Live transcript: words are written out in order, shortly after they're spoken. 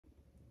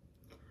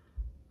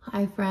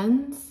Hi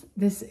friends,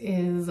 this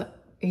is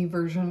a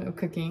version of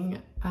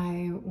cooking.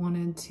 I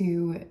wanted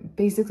to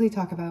basically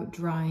talk about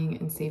drying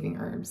and saving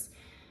herbs.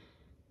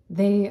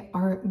 They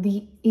are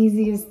the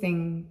easiest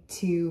thing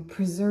to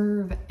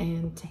preserve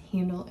and to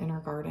handle in our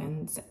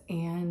gardens.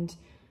 And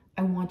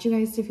I want you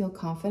guys to feel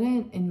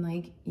confident in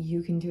like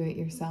you can do it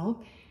yourself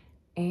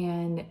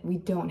and we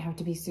don't have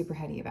to be super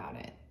heady about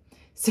it.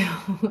 So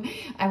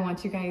I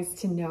want you guys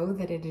to know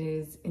that it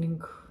is an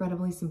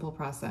incredibly simple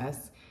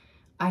process.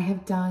 I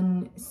have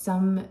done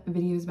some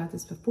videos about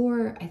this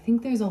before. I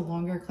think there's a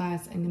longer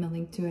class. I'm going to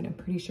link to it. I'm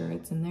pretty sure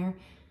it's in there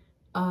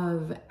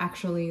of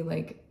actually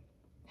like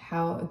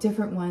how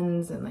different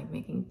ones and like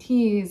making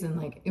teas and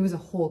like it was a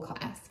whole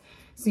class.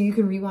 So you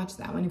can rewatch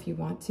that one if you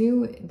want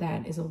to.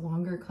 That is a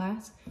longer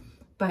class,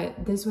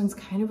 but this one's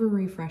kind of a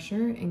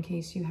refresher in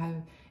case you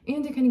have,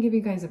 and to kind of give you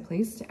guys a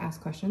place to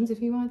ask questions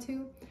if you want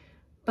to.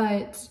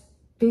 But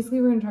basically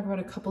we're going to talk about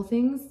a couple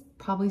things,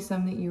 probably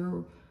some that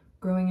you're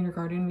growing in your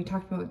garden. We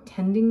talked about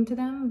tending to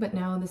them, but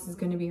now this is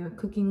going to be our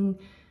cooking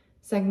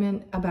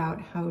segment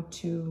about how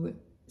to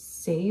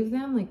save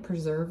them, like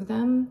preserve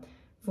them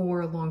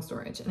for long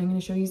storage. And I'm going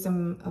to show you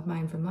some of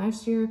mine from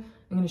last year.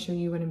 I'm going to show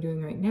you what I'm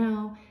doing right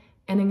now.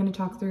 And I'm going to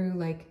talk through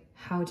like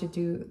how to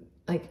do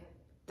like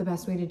the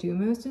best way to do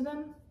most of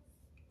them.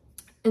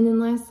 And then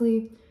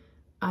lastly,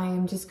 I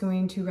am just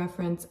going to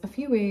reference a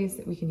few ways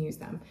that we can use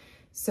them.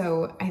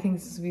 So I think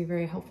this will be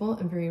very helpful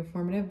and very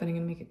informative, but I'm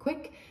gonna make it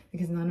quick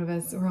because none of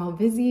us, we're all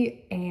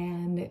busy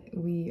and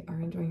we are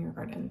enjoying our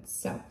gardens.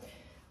 So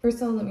first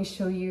of all, let me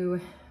show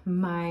you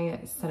my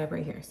setup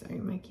right here. Sorry,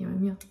 my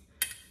chamomile.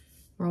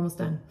 We're almost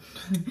done.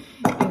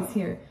 It's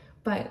here.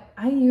 But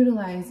I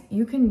utilize,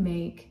 you can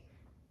make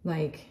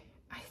like,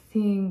 I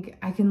think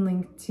I can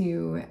link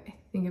to, I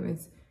think it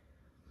was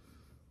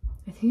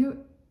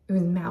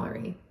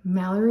Mallory.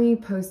 Mallory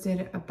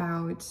posted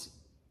about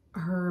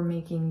her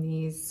making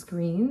these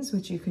screens,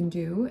 which you can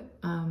do.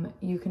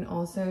 You can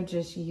also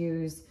just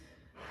use,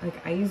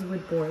 like I use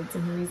wood boards,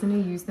 and the reason I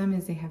use them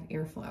is they have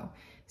airflow.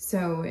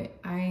 So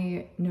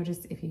I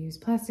noticed if you use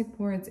plastic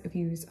boards, if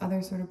you use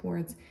other sort of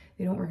boards,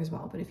 they don't work as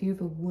well. But if you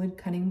have a wood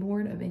cutting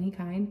board of any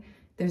kind,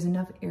 there's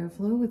enough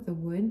airflow with the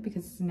wood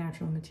because it's a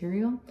natural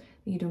material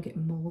that you don't get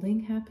molding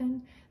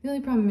happen. The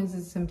only problem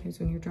is sometimes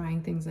when you're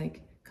drying things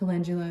like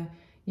calendula,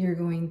 you're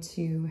going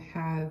to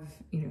have,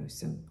 you know,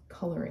 some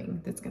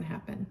coloring that's going to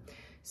happen.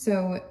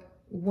 So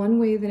one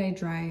way that I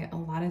dry a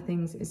lot of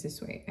things is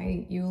this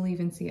way. You'll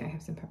even see I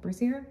have some peppers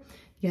here.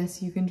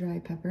 Yes, you can dry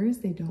peppers.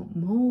 They don't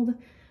mold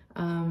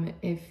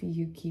if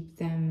you keep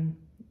them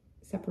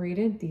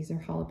separated. These are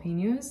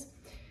jalapenos.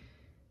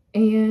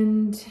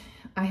 And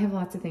I have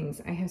lots of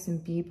things. I have some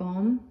bee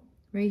balm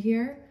right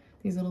here.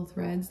 These little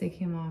threads, they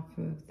came off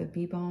of the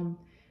bee balm.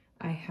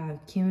 I have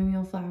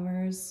chamomile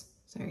flowers.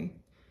 Sorry.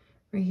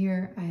 Right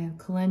here, I have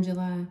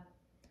calendula,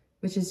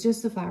 which is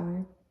just the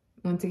flower.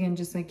 Once again,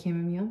 just like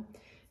chamomile.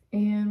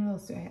 And what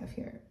else do I have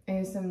here? I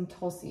have some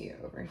tulsi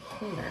over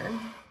here.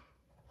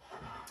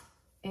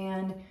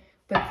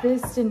 But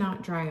this did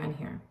not dry on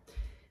here.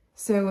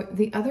 So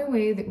the other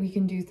way that we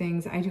can do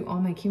things, I do all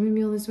my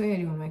chamomile this way, I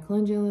do all my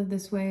calendula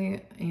this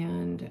way,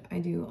 and I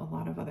do a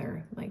lot of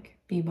other like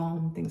bee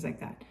balm, things like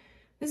that.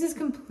 This is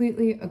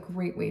completely a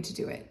great way to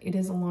do it. It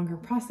is a longer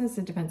process.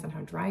 It depends on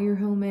how dry your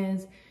home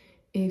is.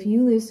 If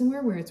you live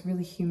somewhere where it's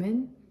really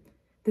humid,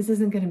 this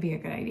isn't going to be a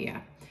good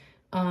idea.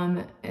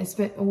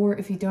 Or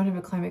if you don't have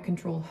a climate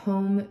controlled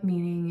home,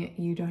 meaning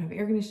you don't have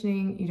air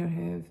conditioning, you don't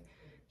have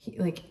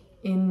like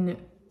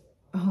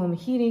in-home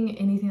heating,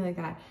 anything like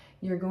that,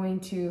 you're going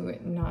to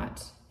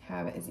not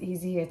have as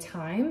easy a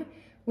time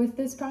with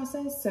this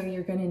process. So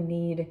you're going to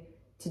need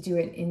to do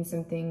it in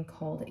something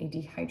called a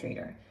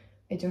dehydrator.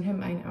 I don't have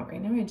mine out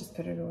right now. I just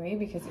put it away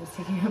because it was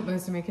taking up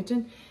most of my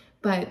kitchen.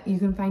 But you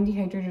can find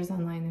dehydrators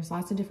online. There's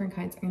lots of different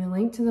kinds. I'm gonna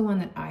link to the one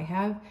that I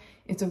have.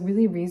 It's a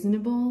really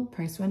reasonable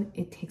price one.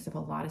 It takes up a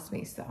lot of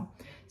space though.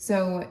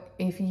 So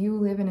if you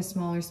live in a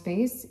smaller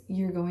space,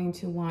 you're going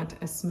to want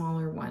a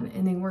smaller one,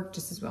 and they work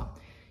just as well.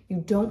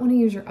 You don't wanna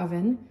use your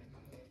oven,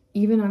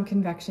 even on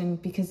convection,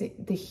 because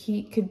the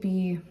heat could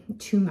be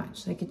too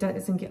much. Like it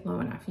doesn't get low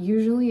enough.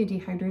 Usually a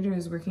dehydrator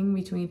is working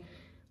between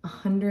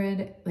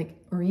 100,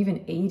 or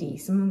even 80.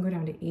 Some of them go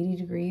down to 80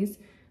 degrees.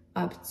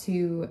 Up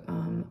to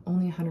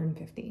only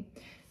 150.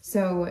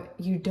 So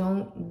you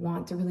don't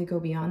want to really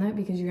go beyond that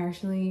because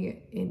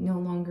it no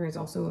longer is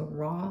also a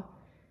raw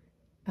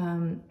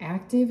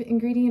active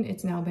ingredient.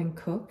 It's now been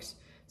cooked.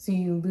 So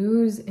you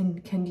lose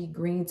and can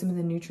degrade some of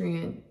the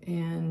nutrient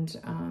and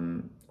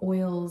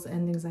oils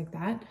and things like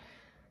that.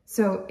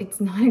 So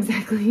it's not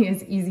exactly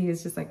as easy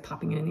as just like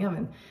popping it in the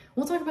oven.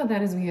 We'll talk about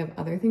that as we have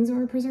other things that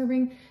we're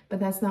preserving,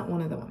 but that's not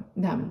one of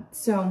them.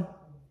 So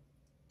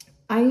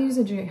I use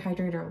a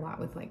dehydrator a lot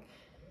with like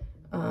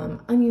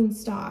onion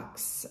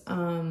stalks,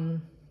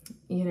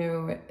 you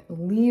know,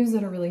 leaves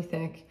that are really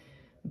thick.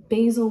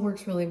 Basil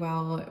works really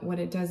well. What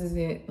it does is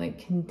it like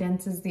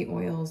condenses the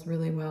oils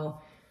really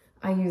well.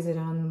 I use it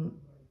on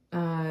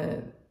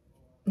lemon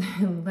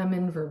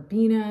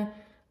verbena.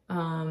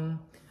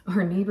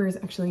 Our neighbors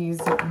actually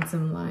used it on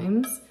some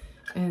limes,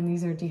 and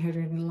these are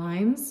dehydrated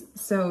limes.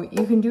 So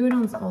you can do it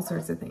on all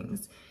sorts of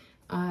things.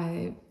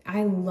 I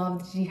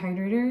love the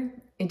dehydrator.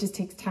 It just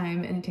takes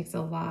time and it takes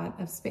a lot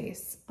of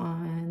space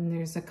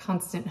there's a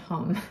constant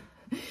hum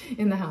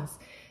in the house.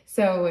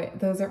 So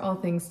those are all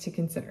things to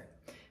consider.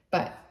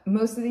 But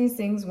most of these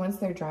things, once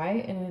they're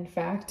dry, and in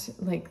fact,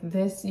 like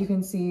this, you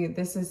can see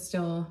this is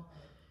still,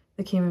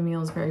 the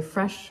chamomile is very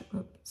fresh.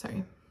 Oops,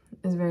 sorry,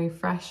 is very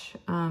fresh.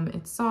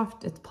 It's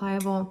soft, it's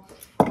pliable.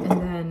 And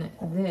then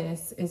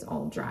this is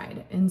all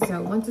dried. And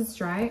so once it's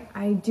dry,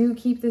 I do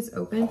keep this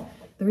open.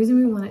 The reason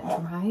we want it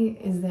dry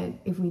is that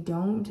if we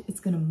don't, it's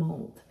gonna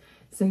mold.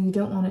 So you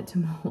don't want it to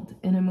mold.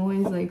 And I'm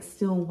always like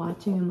still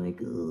watching, I'm like,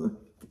 ugh,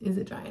 is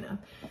it dry enough?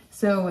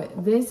 So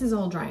this is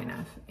all dry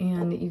enough.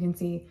 And you can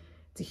see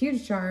it's a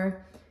huge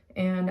jar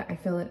and I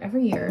fill it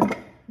every year.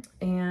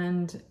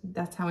 And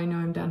that's how I know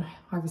I'm done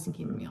harvesting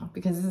chamomile,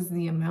 because this is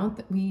the amount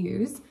that we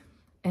use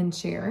and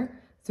share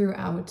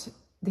throughout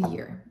the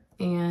year.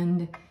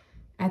 And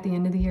at the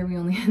end of the year, we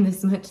only had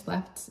this much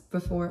left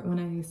when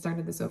I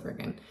started this over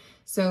again.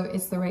 So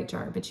it's the right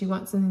jar, but you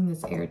want something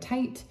that's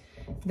airtight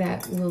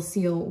that will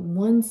seal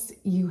once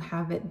you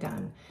have it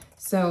done.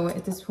 So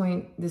at this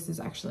point, this is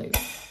actually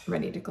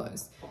ready to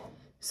close.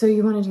 So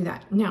you want to do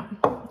that. Now,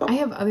 I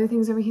have other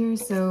things over here.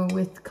 So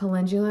with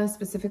calendula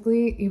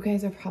specifically, you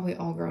guys are probably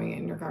all growing it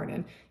in your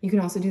garden. You can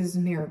also do this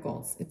with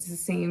marigolds. It's the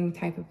same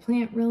type of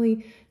plant,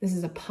 really. This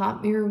is a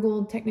pot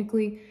marigold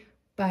technically,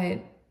 but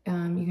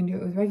you can do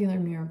it with regular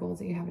marigolds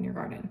that you have in your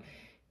garden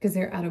because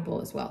they're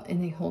edible as well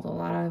and they hold a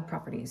lot of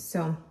properties.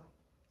 So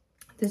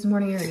this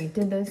morning I already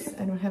did this.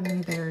 I don't have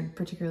any that are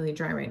particularly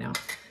dry right now,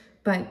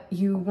 but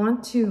you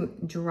want to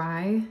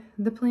dry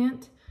the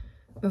plant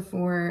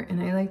before,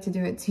 and I like to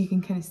do it so you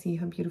can kind of see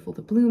how beautiful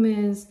the bloom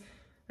is.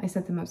 I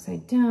set them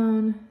upside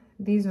down.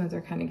 These ones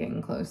are kind of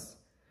getting close,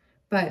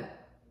 but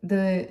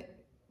the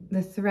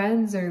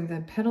threads or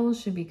the petals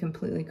should be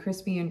completely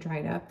crispy and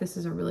dried up. This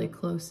is a really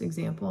close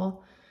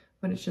example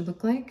what it should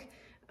look like.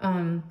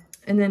 And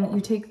then you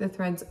take the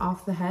threads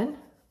off the head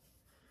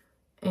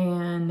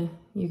and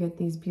you get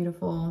these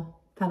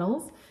beautiful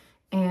petals.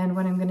 And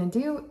what I'm gonna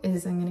do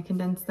is I'm gonna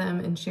condense them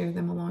and share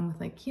them along with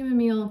like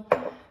chamomile,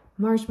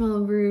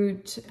 marshmallow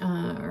root,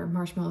 or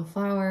marshmallow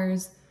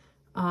flowers,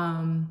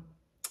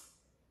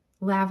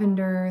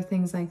 lavender,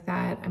 things like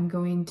that. I'm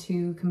going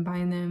to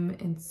combine them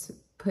and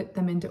put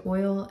them into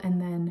oil, and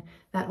then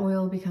that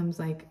oil becomes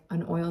like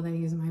an oil that I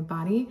use in my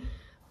body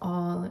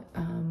all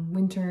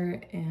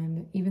winter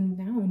and even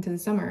now into the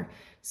summer.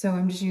 So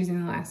I'm just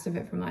using the last of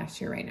it from last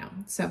year right now.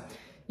 So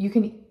you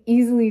can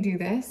easily do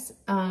this.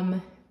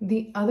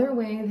 The other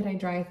way that I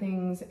dry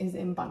things is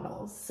in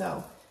bundles.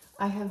 So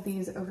I have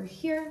these over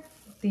here.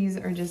 These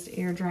are just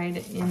air dried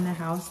in the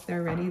house.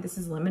 They're ready. This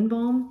is lemon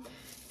balm.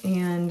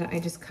 And I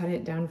just cut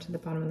it down to the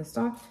bottom of the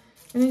stalk.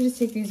 And I just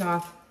take these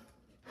off.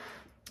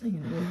 I'm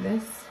gonna move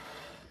this.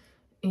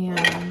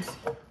 And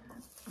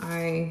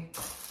I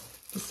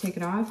just take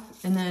it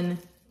off. And then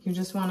you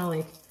just wanna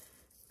like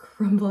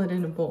crumble it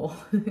in a bowl.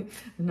 I'm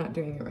not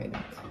doing it right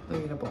now.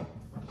 Let me get a bowl.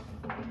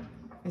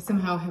 I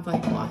somehow have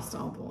like lost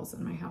all bowls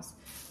in my house.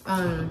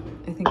 I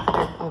think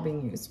they're all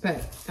being used,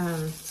 but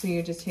so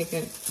you just take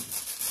it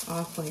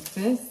off like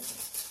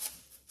this.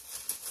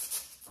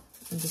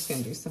 I'm just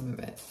gonna do some of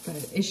it, but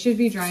it should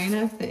be dry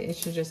enough that it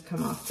should just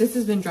come off. This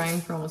has been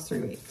drying for almost 3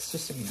 weeks,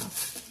 just so you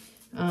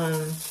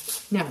know.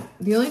 Now,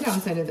 the only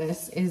downside of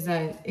this is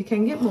that it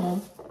can get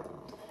mold.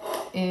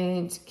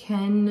 It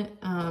can,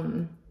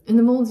 and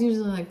the mold's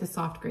usually like the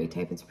soft gray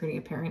type, it's pretty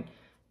apparent,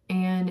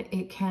 and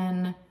it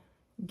can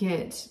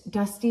get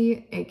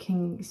dusty. It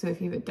can, so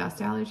if you have a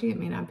dust allergy, it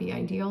may not be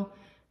ideal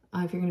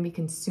if you're going to be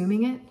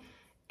consuming it.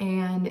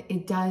 And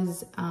it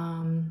does,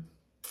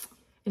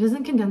 it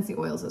doesn't condense the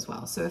oils as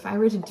well. So if I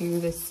were to do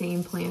the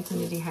same plants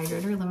in a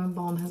dehydrator, lemon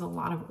balm has a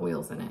lot of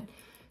oils in it,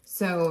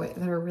 so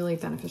that are really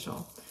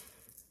beneficial.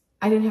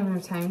 I didn't have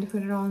enough time to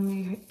put it all in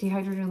the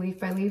dehydrator leaf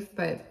by leaf,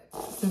 but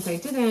since I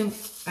didn't,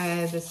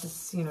 this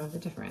is, you know, the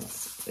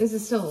difference. This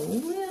is still a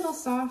little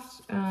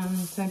soft,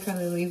 so I'd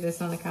probably leave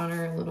this on the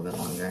counter a little bit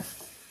longer.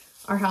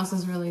 Our house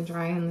is really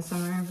dry in the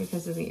summer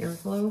because of the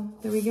airflow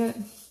that we get,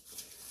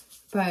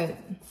 but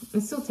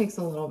it still takes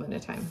a little bit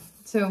of time.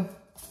 So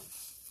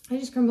I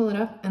just crumble it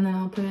up and then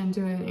I'll put it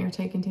into an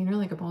airtight container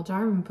like a ball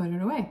jar and put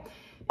it away.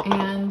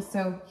 And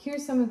so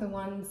here's some of the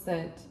ones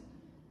that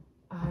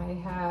I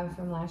have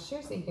from last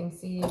year. So you can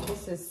see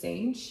this is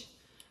sage.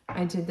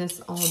 I did this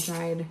all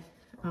dried.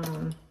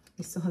 I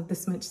still have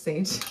this much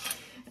sage.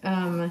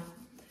 I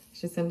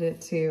should send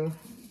it to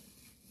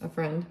a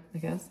friend, I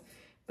guess.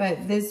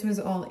 But this was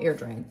all air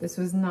dried. This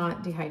was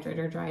not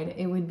dehydrator dried.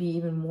 It would be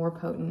even more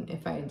potent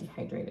if I had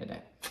dehydrated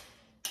it.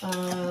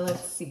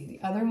 Let's see,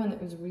 the other one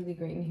that was really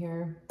great in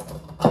here,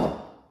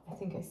 I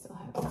think I still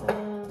have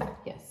some,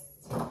 yes,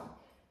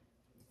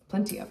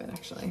 plenty of it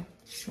actually.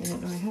 I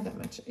didn't know I had that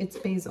much. It's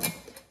basil.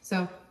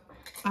 So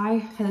I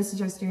highly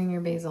suggest doing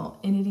your basil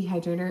in a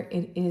dehydrator.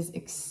 It is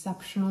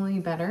exceptionally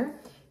better.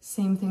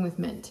 Same thing with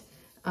mint.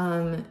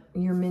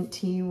 Your mint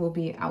tea will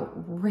be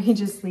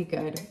outrageously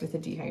good with a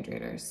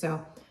dehydrator.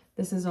 So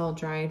this is all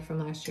dried from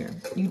last year.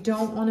 You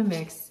don't want to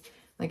mix,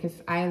 like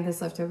if I have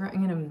this left over,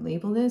 I'm going to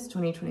label this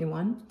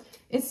 2021.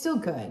 It's still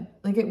good.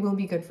 Like it will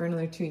be good for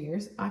another 2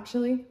 years,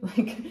 actually.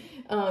 Like,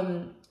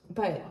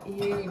 but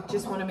you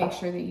just want to make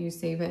sure that you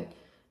save it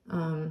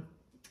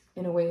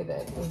in a way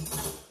that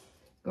is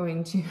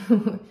going to,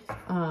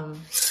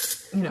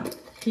 you know,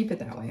 keep it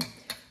that way.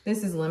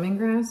 This is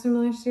lemongrass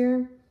from last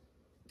year.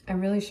 I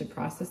really should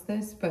process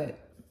this, but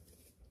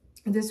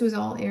this was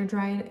all air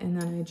dried, and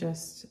then I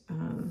just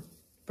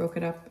broke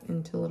it up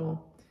into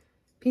little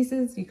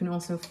pieces. You can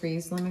also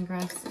freeze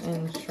lemongrass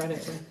and shred it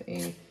with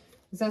a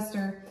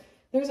zester.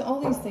 There's all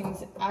these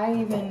things. I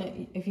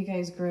even, if you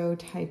guys grow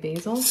Thai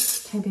basil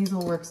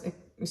works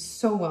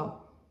so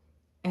well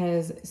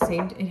as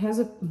saved. It has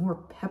a more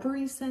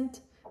peppery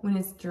scent when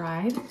it's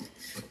dried,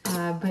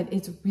 but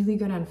it's really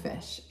good on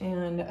fish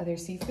and other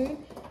seafood.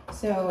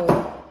 So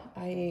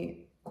I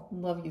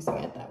love using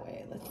it that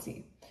way. Let's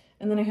see.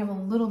 And then I have a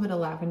little bit of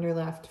lavender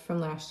left from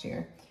last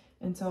year,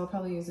 and so I'll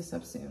probably use this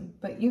up soon.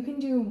 But you can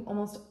do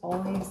almost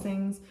all these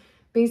things.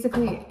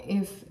 Basically,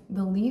 if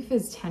the leaf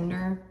is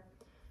tender,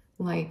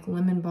 like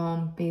lemon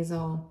balm,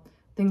 basil,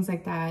 things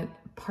like that,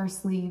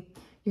 parsley,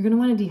 you're gonna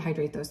wanna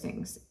dehydrate those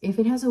things. If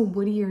it has a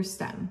woodier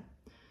stem,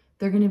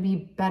 they're gonna be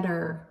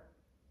better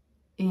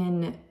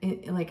in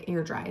like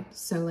air dried.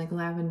 So like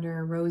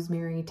lavender,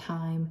 rosemary,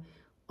 thyme,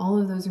 all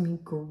of those are gonna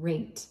be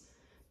great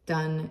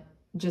done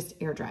just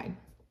air dried.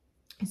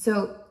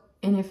 So,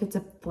 and if it's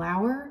a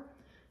flower,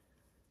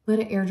 let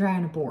it air dry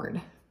on a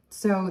board.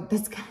 So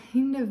that's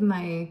kind of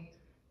my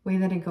way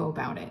that I go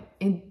about it.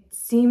 It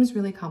seems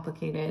really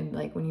complicated,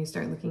 like when you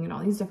start looking at all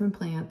these different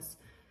plants,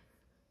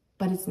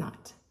 but it's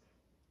not.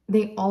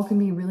 They all can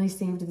be really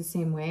saved the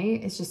same way.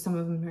 It's just some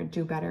of them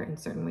do better in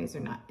certain ways or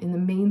not. And the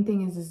main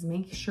thing is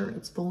make sure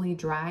it's fully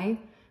dry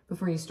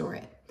before you store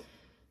it.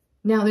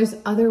 Now there's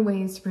other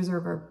ways to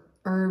preserve our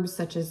herbs,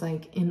 such as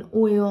like in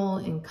oil,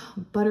 in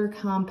butter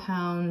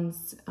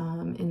compounds,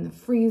 in the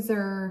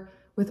freezer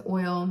with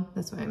oil.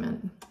 That's what I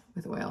meant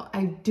with oil.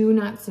 I do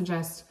not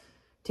suggest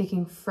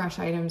taking fresh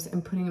items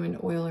and putting them in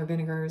oil or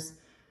vinegars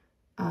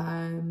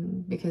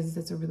because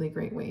it's a really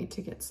great way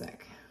to get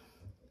sick,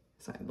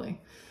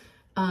 sadly.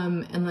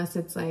 Unless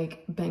it's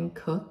like been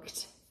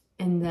cooked,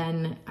 and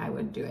then I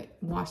would do it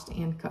washed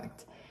and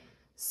cooked.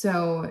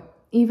 So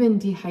even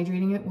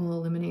dehydrating it will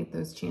eliminate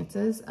those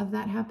chances of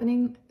that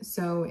happening.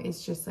 So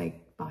it's just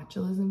like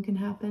botulism can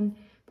happen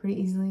pretty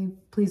easily.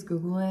 Please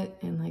Google it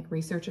and like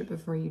research it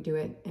before you do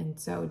it. And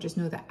so just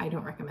know that I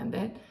don't recommend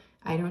it.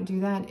 I don't do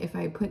that. If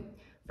I put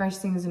fresh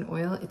things in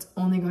oil, it's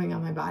only going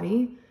on my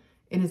body.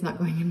 It is not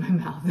going in my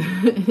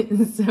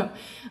mouth. So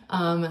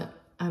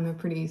I'm a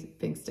pretty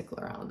big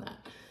stickler on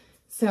that.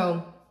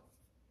 So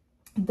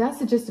that's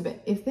the gist of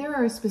it. If there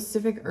are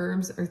specific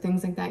herbs or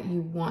things like that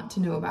you want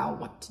to know about,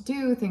 what to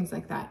do, things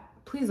like that,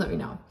 please let me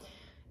know.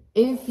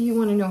 If you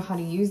want to know how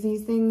to use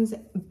these things,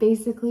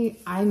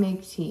 basically I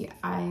make tea.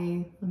 Let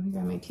me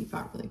grab my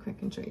teapot really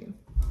quick and show you.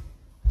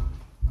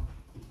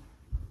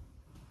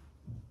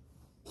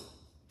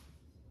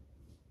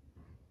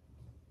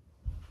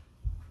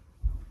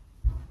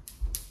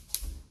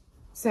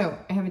 So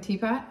I have a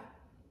teapot.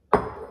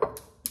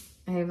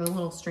 I have a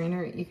little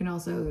strainer. You can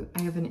also,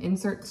 I have an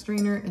insert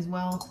strainer as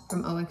well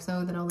from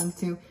OXO that I'll link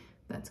to.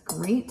 That's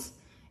great.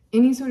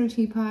 Any sort of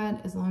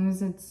teapot, as long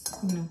as it's,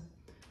 you know,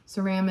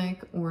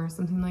 ceramic or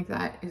something like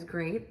that, is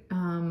great.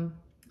 You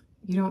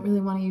don't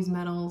really want to use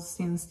metals,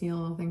 stainless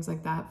steel, things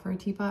like that for a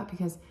teapot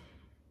because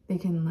they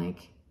can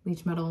like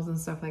leach metals and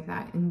stuff like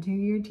that into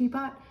your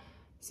teapot.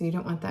 So you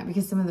don't want that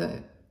because some of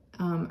the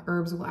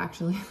herbs will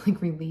actually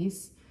like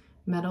release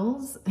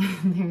metals.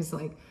 There's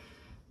like,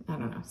 I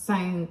don't know,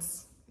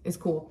 science is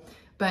cool,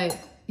 but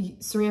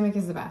ceramic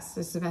is the best.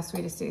 It's the best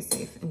way to stay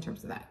safe in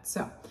terms of that.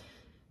 So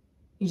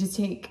you just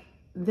take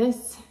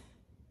this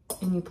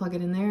and you plug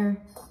it in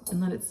there and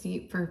let it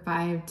steep for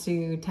 5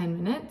 to 10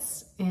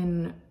 minutes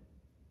in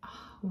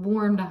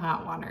warm to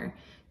hot water.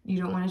 You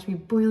don't want it to be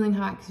boiling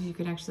hot because you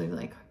could actually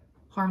like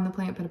harm the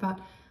plant, but about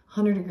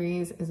 100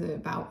 degrees is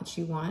about what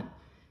you want.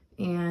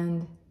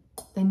 And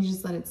then you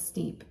just let it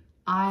steep.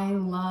 I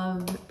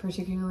love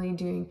particularly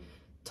doing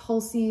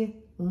Tulsi,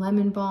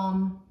 lemon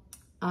balm,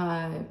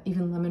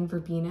 even lemon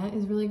verbena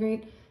is really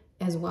great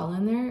as well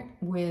in there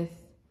with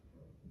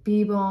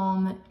bee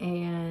balm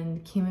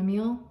and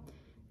chamomile.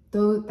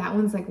 Though that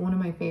one's like one of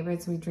my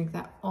favorites. We drink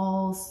that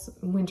all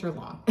winter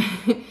long.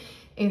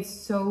 It's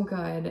so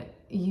good.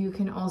 You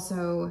can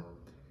also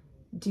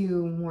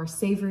do more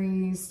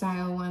savory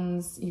style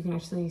ones. You can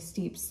actually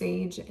steep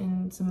sage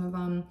in some of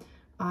them.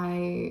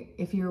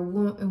 If you're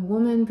a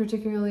woman,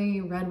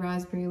 particularly red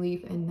raspberry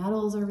leaf and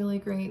nettles are really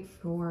great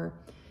for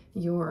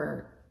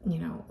your, you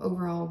know,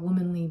 overall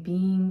womanly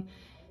being.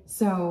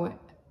 So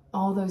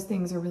all those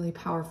things are really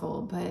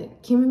powerful, but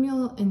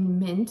chamomile and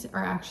mint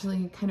are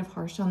actually kind of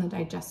harsh on the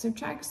digestive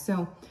tract.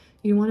 So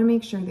you want to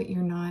make sure that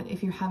you're not,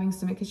 if you're having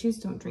stomach issues,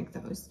 don't drink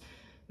those.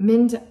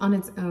 Mint on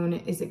its own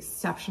is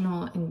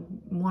exceptional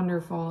and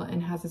wonderful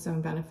and has its own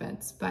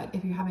benefits. But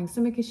if you're having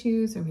stomach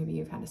issues or maybe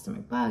you've had a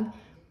stomach bug,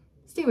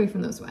 stay away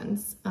from those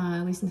ones,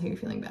 at least until you're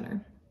feeling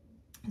better.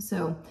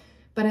 So,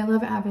 but I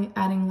love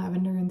adding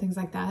lavender and things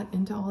like that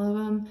into all of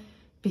them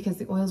because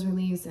the oils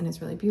release and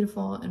it's really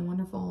beautiful and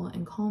wonderful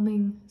and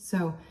calming.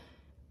 So,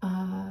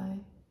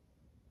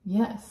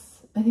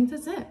 yes, I think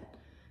that's it.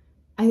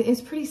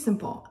 It's pretty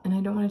simple and I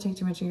don't want to take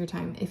too much of your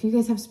time. If you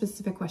guys have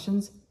specific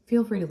questions,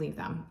 feel free to leave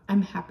them.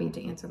 I'm happy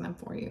to answer them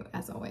for you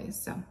as always.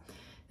 So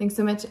thanks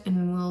so much.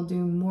 And we'll do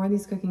more of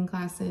these cooking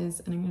classes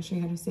and I'm going to show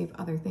you how to save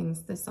other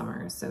things this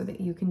summer so that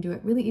you can do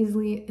it really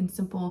easily and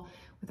simple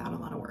without a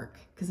lot of work,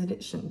 because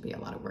it shouldn't be a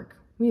lot of work.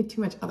 We have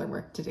too much other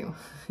work to do.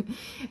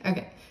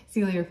 Okay. See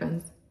you later,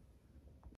 friends.